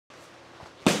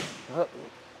Oh.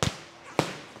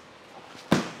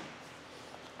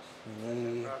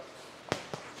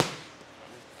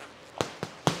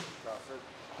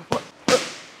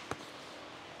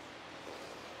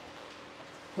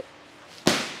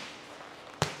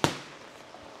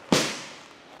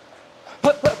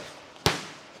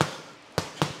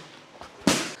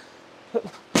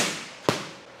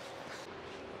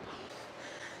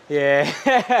 Yeah. Yeah.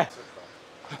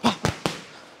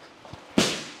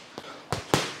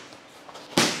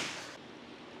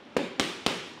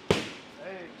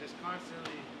 Hey, just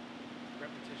constantly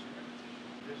repetition.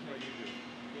 This is what you do.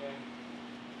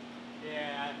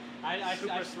 Yeah. I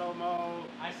Super slow mo.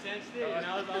 I sensed it, and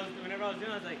whenever I was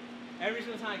doing, I was like, every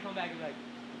single time I come back, I'm like,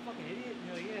 you fucking idiot.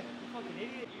 You're like, yeah, you fucking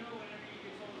idiot. You know, whenever you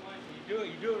get told once, you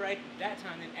do it right that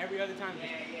time, then every other time,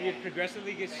 it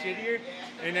progressively gets shittier,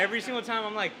 and every single time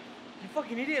I'm like, you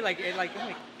fucking idiot. I'm like,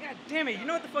 God damn it, you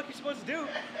know what the fuck you're supposed to do?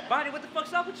 Body, what the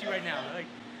fuck's up with you right now? Like,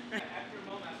 after a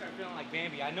moment, I start feeling like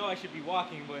Bambi. I know I should be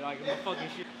walking, but like, I'm fucking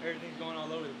shit. Everything's going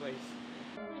all over the place.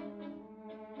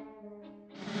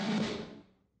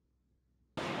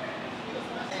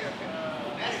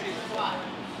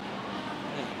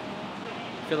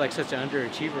 I feel like such an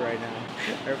underachiever right now.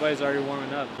 Everybody's already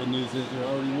warming up. The news is you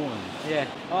already won. Yeah.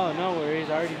 Oh, no worries.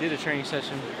 I already did a training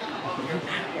session.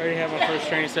 I already had my first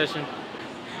training session.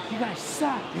 You guys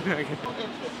suck.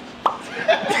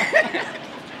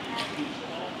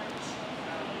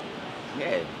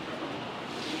 Yeah.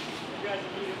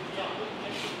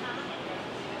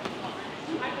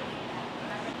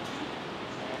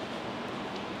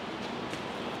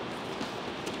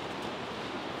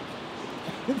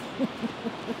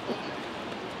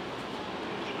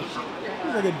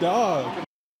 He's like a dog.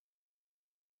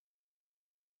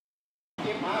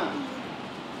 Get mine.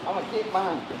 I'm gonna get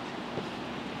mine.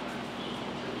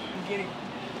 I'm getting.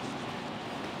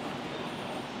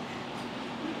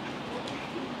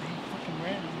 Fucking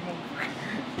random.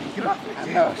 Get off. I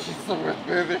know, she's so much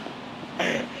baby.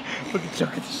 Fucking joke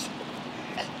at this shit.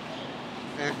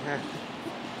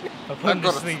 I'm going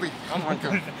to sleep. I'm not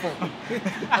going to fuck.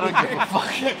 I don't give a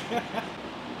fuck.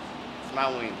 It's my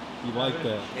win. You like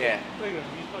that? Yeah.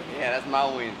 Yeah, that's my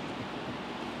win.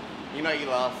 You know you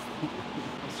lost.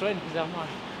 I'm sweating because I'm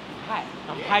hot.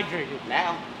 I'm hydrated.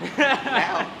 Now.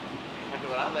 Now. After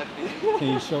what I left you. Can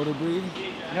you shoulder breathe?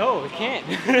 No, it can't.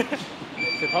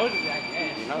 Supposedly I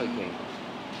can. You know you can't.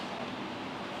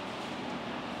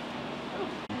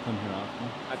 You come here often?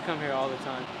 I come here all the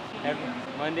time. Every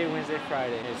Monday, Wednesday,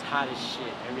 Friday. It's hot as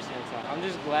shit every single time. I'm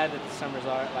just glad that the summer's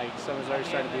already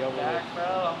started to be over with.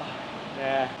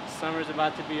 Yeah, summer's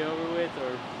about to be over with,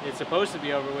 or it's supposed to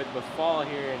be over with, but fall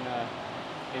here in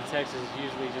Texas is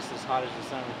usually just as hot as the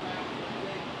summer.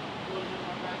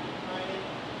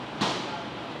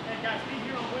 Hey guys, be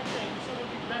here on Wednesday. So we'll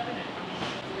be repping it.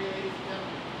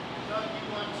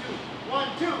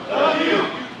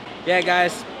 Yeah,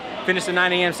 guys. Finished the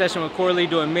 9 a.m. session with Corley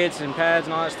doing mitts and pads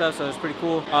and all that stuff, so it was pretty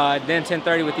cool. Then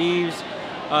 10:30 with Eves.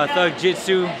 Thug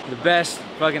Jitsu, the best.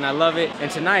 Fucking, I love it. And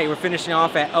tonight we're finishing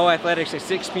off at O Athletics at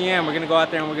 6 p.m. We're gonna go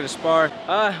out there and we're gonna spar.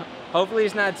 Hopefully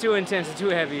it's not too intense and too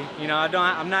heavy. You know,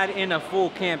 I'm not in a full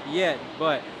camp yet,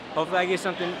 but hopefully I get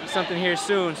something here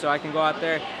soon so I can go out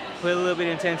there, put a little bit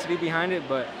of intensity behind it.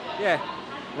 But yeah,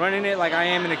 running it like I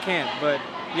am in a camp. But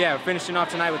yeah, we're finishing off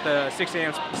tonight with the 6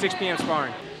 p.m.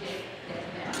 sparring.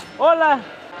 Hola,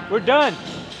 we're done.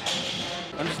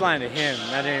 I'm just lying to him,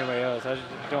 not anybody else. I just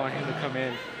don't want him to come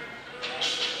in.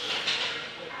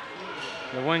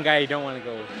 The one guy you don't want to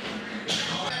go with.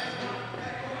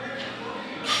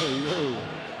 Hey, yo.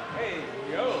 Hey,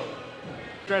 yo.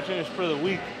 Stretching is for the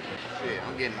week. Shit,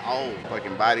 I'm getting old.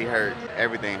 Fucking body hurt.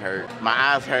 Everything hurt. My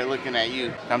eyes hurt looking at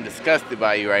you. I'm disgusted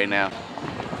by you right now.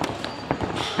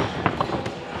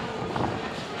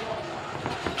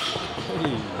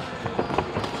 Hey.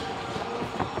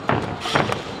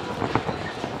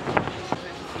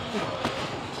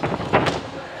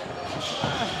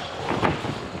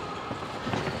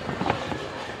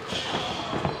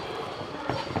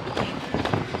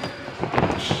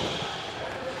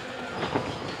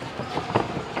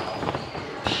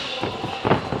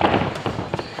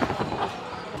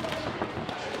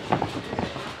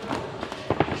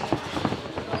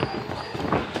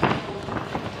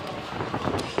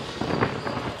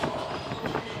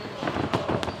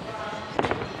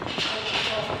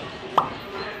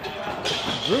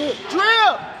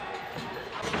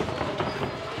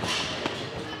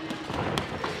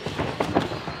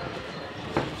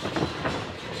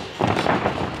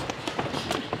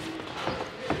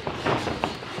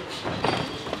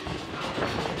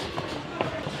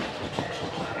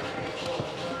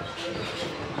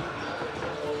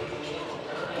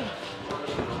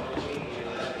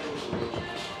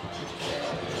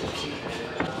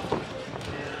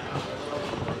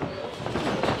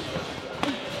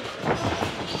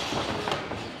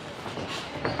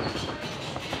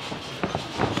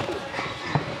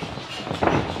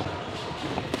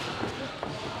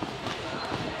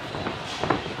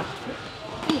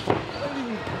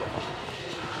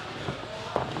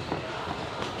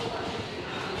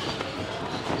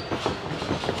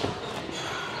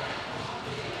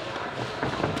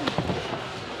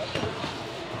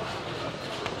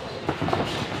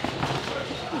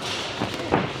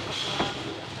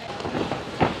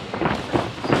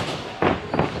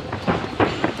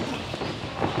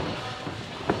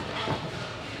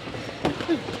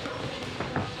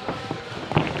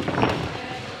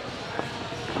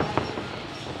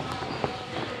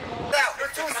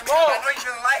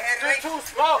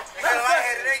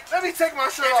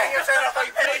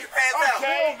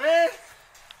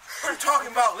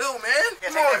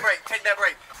 take that break. Take that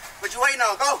break. What you waiting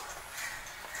on? Go.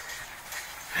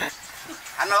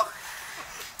 I know.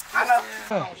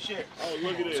 Oh, shit. Oh,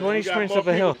 look at this. 20 sprints up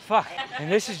a hill. Fuck.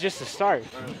 And this is just the start.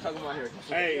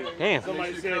 Hey, damn.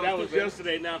 Somebody said that was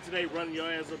yesterday. Now today, running your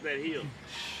ass up that hill.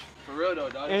 For real though,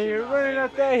 dog. And you're running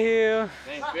up that hill.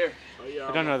 Ain't fair. Oh, yeah,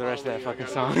 I don't know the rest of that fucking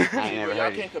song. I ain't never Y'all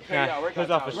heard can't it. compare y'all It was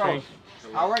workout off the times.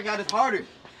 string. Our workout is harder.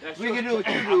 We can do what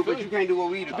you do, but you can't do what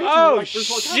we do. Oh,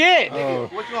 shit.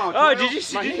 Nigga, what you on? Oh, did you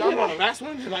see? I'm on the last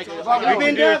one. Like, We We been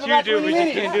can do there what for you about do, 20 but you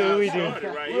minutes. can't do what we do.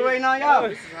 We're waiting on y'all.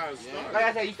 This is how it started. Like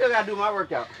I said, you still gotta do my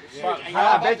workout.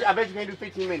 I bet you can't do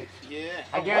 15 minutes. Yeah.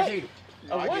 I guarantee you.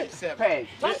 I get 7. Pay.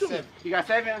 Talk to me. You got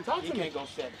 7? Talk to me. Can't go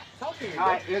 7. Talk to me. All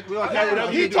right, we're gonna tell you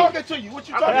what He you do. talking to you. What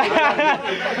you talking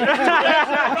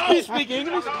about? He speak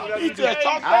English. He just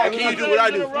talk All right, back. can you do what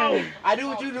I do? I do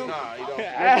what you do. Nah, you don't.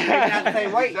 Not the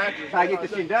same weight. So I get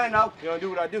this shit done, though. You don't do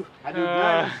what I do. I do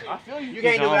none. I feel you. You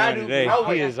can't do what I do. Today. No He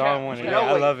way. is on one today. No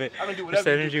I way. love it. I don't do That's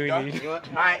whatever the energy we dog. need. All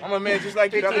right. I'm a man just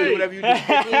like you. I 15. do whatever you do.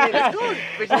 15 minutes.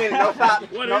 15 minutes. No stop.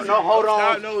 What No, is no, it? hold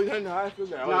on. No, I feel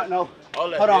that. No. All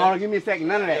that, Hold on, man. hold on. Give me a second.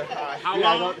 None of that. How You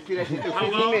gotta long? go see that shit through. How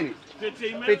 15 long? minutes.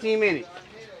 15 minutes? 15 minutes.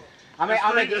 I'll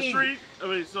make it The easy. street? I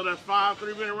mean, so that's 5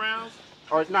 3-minute rounds?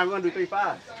 Or it's not, we're gonna do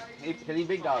 3-5. Because he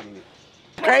big dogging it.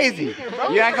 Crazy.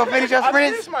 You ain't gonna finish your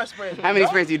sprints? This is my sprint. How many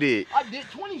sprints you did? I did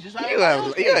 20 just like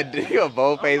You a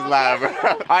bold-faced liar, bro.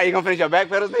 Alright, you gonna finish your back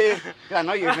pedals then? 'Cause I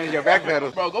know you gonna finish your back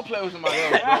pedals. Bro, go play with somebody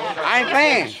else, bro. I ain't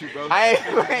playing. I ain't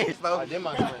playing, I so. did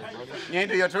my sprint, bro. You ain't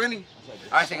do your 20?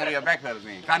 I should gonna do your back pedals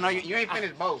then. 'Cause I know you ain't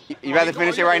finished both. You rather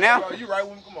finish it right now? Bro, you right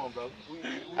with me. Come on, bro.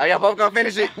 Are y'all both gonna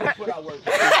finish it? Put our work.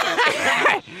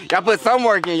 Y'all put some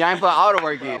work in, y'all ain't put all the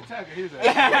work in. So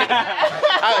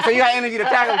you got energy to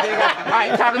tackle me.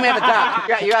 Alright, tackle me at the top.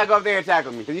 You gotta go up there and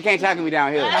tackle me, because you can't tackle me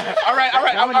downhill. All right.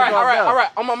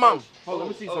 On my mom. Hold on,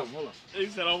 let me see something. Hold on. He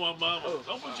said, oh, my mama.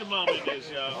 Don't put your mama in this,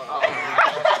 y'all.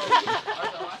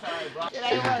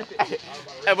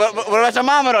 Hey, but what about your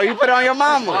mama though? You put it on your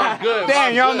mama. Good.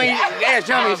 Damn, you don't mean, yeah,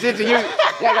 show me shit to you.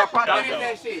 Yeah, got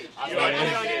that shit. I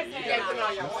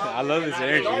love this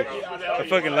energy. I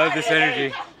fucking love this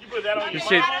energy. You put that on your This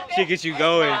shit gets you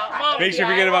going. Makes you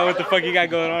forget about what the fuck you got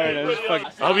going on right now. This is fucking...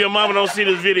 I hope your mama don't see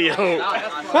this video.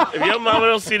 If your mama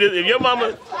don't see this, if your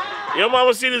mama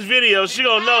see this video, she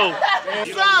gonna know.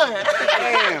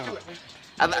 Damn.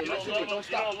 You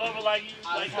don't love her like you.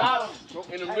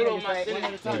 In the middle of my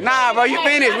city. Nah, bro, you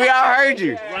finished. We all heard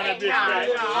you. Run that bitch back.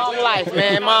 Long life,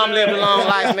 man. Mom lived a long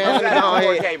life, man. Let me go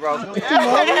ahead. Okay, bro. Bro, we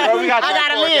got I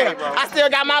gotta live. I still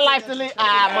got my life to live.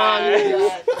 Mom.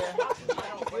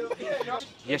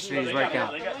 Yesterday's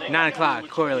workout. 9 o'clock,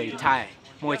 Corley, Thai,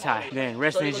 Muay Thai. Then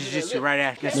wrestling and Jiu-Jitsu right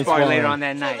after. Then spar later on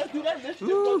that night.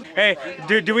 Woo. Hey,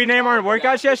 do we name our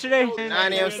workouts yesterday?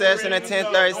 9 a.m. session at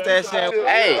 10:30 session.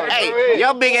 Hey,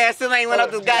 your big ass still ain't went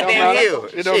up this goddamn hill.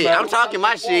 Shit, I'm talking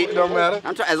my shit. It don't matter.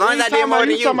 As long as I did more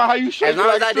than you. talking about how you shake As long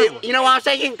as I like did, you know why I'm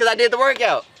shaking? Because I did the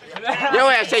workout. Your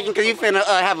ass shaking because you finna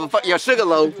have your sugar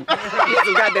low. Eat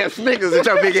some goddamn Snickers with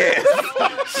your big ass.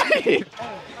 Shit.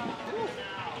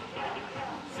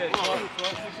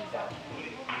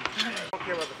 Don't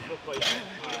care about the foot plate.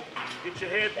 Get your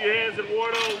hands in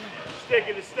water, stick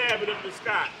it and stab it up the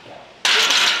sky.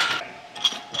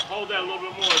 Hold that a little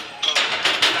bit more.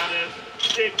 Down there.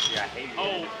 Stick.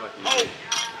 Hold.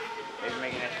 They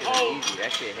making that shit easy.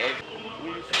 That shit heavy.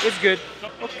 It's good.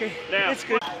 Okay, Now. it's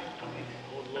good.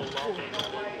 Hold a little longer.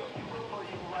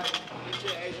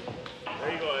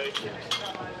 There you go, Adrian.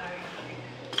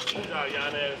 Good job,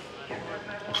 Yanez.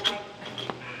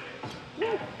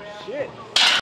 Shit.